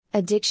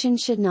Addiction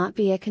should not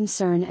be a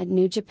concern at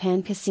New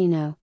Japan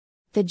Casino.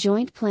 The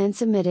joint plan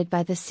submitted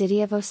by the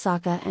city of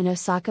Osaka and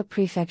Osaka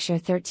Prefecture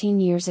 13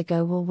 years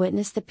ago will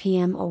witness the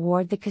PM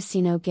award the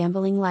casino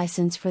gambling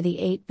license for the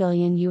 $8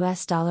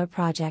 billion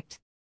project.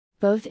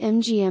 Both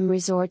MGM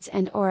Resorts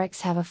and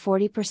ORIX have a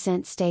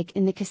 40% stake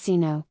in the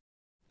casino.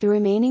 The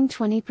remaining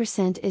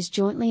 20% is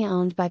jointly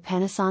owned by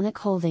Panasonic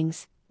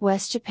Holdings,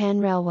 West Japan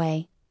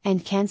Railway,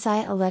 and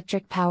Kansai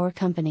Electric Power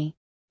Company.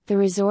 The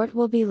resort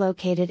will be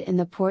located in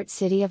the port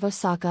city of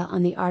Osaka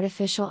on the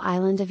artificial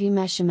island of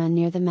Umeshima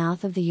near the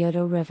mouth of the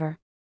Yodo River.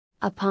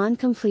 Upon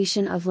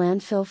completion of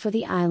landfill for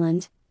the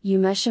island,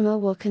 Umeshima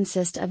will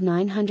consist of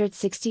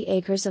 960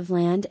 acres of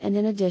land and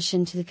in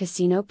addition to the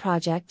casino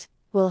project,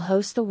 will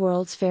host the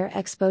World's Fair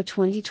Expo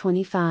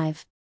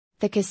 2025.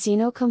 The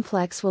casino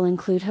complex will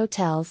include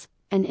hotels,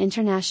 an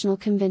international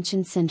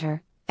convention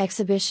center,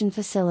 exhibition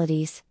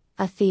facilities,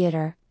 a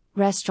theater,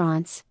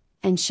 restaurants,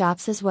 and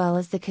shops as well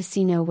as the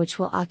casino, which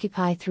will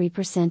occupy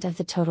 3% of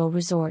the total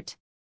resort.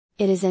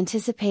 It is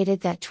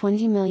anticipated that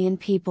 20 million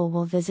people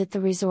will visit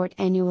the resort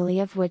annually,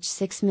 of which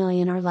 6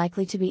 million are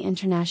likely to be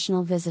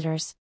international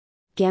visitors.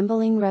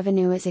 Gambling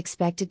revenue is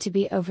expected to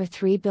be over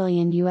 $3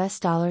 billion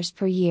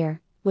per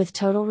year, with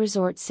total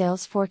resort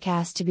sales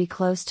forecast to be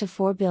close to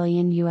 $4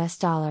 billion.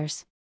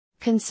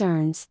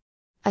 Concerns.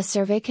 A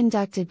survey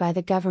conducted by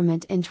the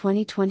government in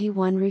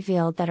 2021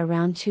 revealed that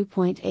around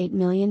 2.8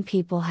 million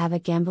people have a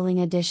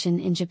gambling addiction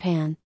in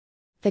Japan.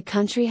 The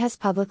country has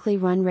publicly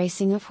run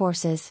racing of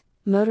horses,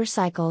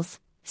 motorcycles,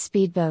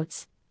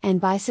 speedboats, and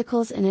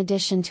bicycles, in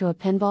addition to a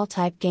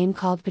pinball-type game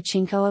called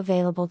pachinko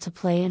available to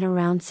play in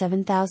around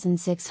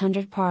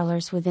 7,600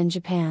 parlors within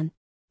Japan.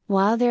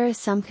 While there is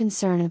some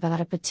concern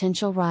about a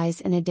potential rise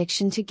in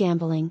addiction to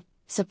gambling,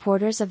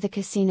 supporters of the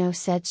casino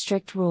said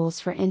strict rules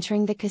for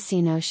entering the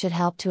casino should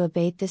help to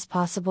abate this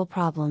possible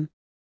problem.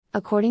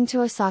 According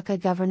to Osaka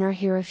Governor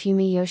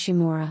Hirofumi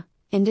Yoshimura,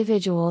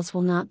 individuals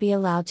will not be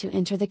allowed to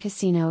enter the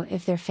casino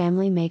if their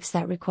family makes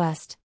that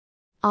request.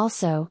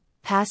 Also,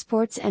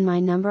 passports and My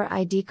Number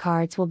ID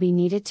cards will be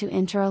needed to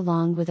enter,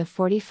 along with a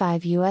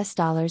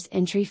 $45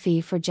 entry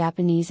fee for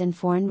Japanese and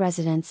foreign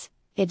residents.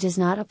 It does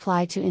not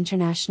apply to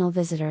international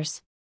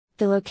visitors.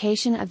 The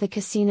location of the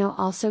casino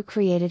also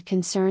created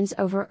concerns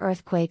over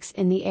earthquakes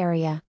in the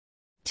area.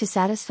 To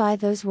satisfy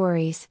those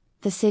worries,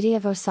 the city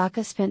of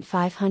Osaka spent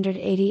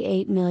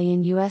 $588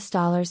 million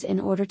in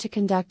order to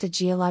conduct a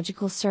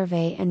geological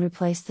survey and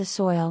replace the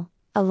soil,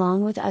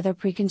 along with other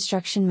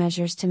pre-construction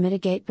measures to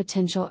mitigate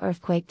potential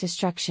earthquake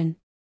destruction.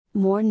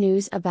 More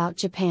news about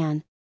Japan.